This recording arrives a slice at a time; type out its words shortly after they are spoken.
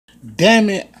Damn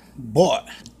it, boy.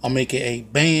 I'm AKA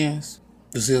Bands.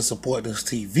 This is Support This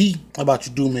TV. How about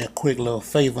you do me a quick little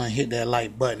favor and hit that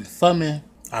like button for me?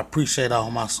 I appreciate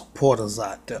all my supporters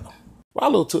out there.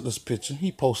 Ralo took this picture.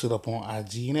 He posted up on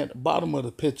IG, and at the bottom of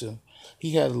the picture,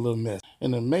 he had a little message.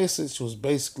 And the message was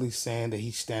basically saying that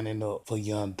he's standing up for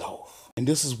Young Dolph. And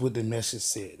this is what the message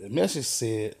said. The message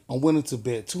said, I'm willing to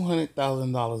bet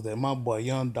 $200,000 that my boy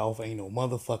Young Dolph ain't no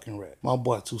motherfucking rat. My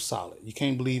boy too solid. You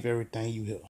can't believe everything you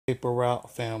hear. Paper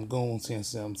route, fam, goon,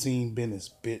 1017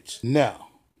 business, bitch. Now,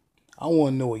 I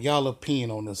want to know what y'all opinion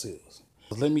on this is.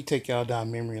 Let me take y'all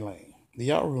down memory lane. Do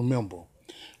y'all remember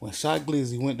when Shy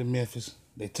Glizzy went to Memphis,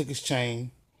 they took his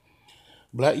chain,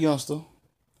 Black Youngster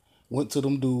went to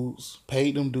them dudes,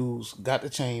 paid them dudes, got the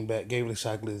chain back, gave it to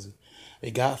Shy Glizzy. They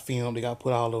got filmed, they got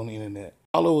put all on the internet.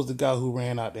 Ralo was the guy who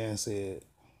ran out there and said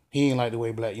he ain't like the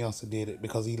way Black Youngster did it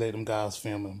because he let them guys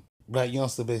film him. Black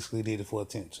Youngster basically did it for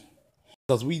attention.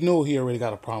 Because we know he already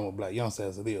got a problem with Black Youngster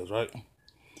as it is, right?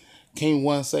 Can't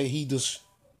one say he just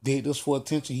did this for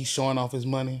attention, he's showing off his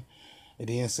money, and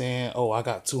then saying, oh, I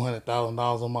got $200,000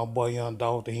 on my boy Young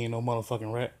Dolph that he ain't no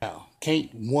motherfucking rat. Now,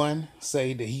 can't one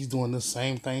say that he's doing the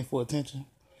same thing for attention?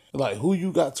 Like, who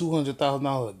you got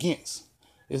 $200,000 against?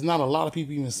 It's not a lot of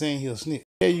people even saying he'll snitch.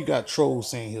 Yeah, you got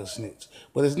trolls saying he'll snitch,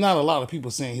 but it's not a lot of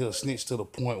people saying he'll snitch to the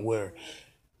point where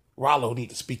Ralo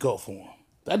need to speak up for him.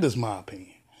 That's just my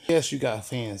opinion. Yes, you got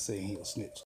fans saying he'll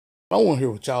snitch. I want to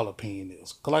hear what y'all opinion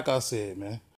is. Because like I said,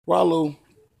 man, Ralo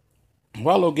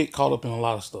get caught up in a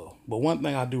lot of stuff. But one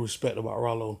thing I do respect about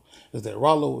Ralo is that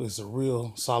Ralo is a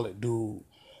real solid dude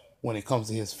when it comes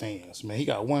to his fans. Man, he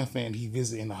got one fan he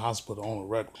visited in the hospital on a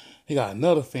regular. He got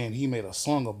another fan he made a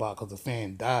song about because the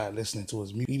fan died listening to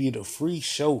his music. He did a free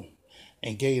show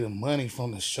and gave him money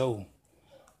from the show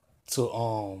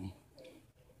to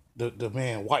the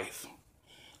man's wife.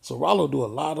 So Ralo do a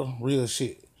lot of real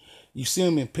shit. You see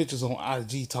him in pictures on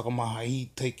IG talking about how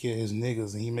he take care of his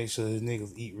niggas and he make sure his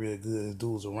niggas eat real good, his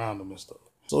dudes around him and stuff.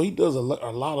 So he does a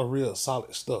lot of real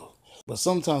solid stuff. But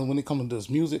sometimes when it comes to this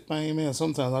music thing, man,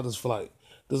 sometimes I just feel like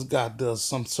this guy does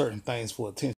some certain things for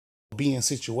attention. Be in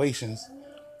situations,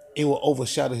 it will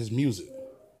overshadow his music.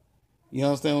 You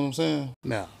understand what I'm saying?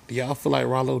 Now, do y'all feel like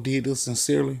Ralo did this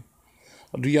sincerely?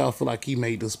 Or do y'all feel like he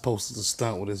made this post as a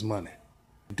stunt with his money?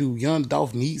 Do Young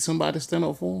Dolph need somebody to stand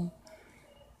up for him?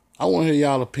 I want to hear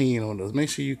y'all opinion on this. Make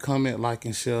sure you comment, like,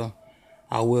 and share.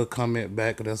 I will comment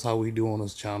back. That's how we do on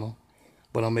this channel.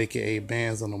 But I'm AKA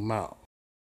Bands and I'm out.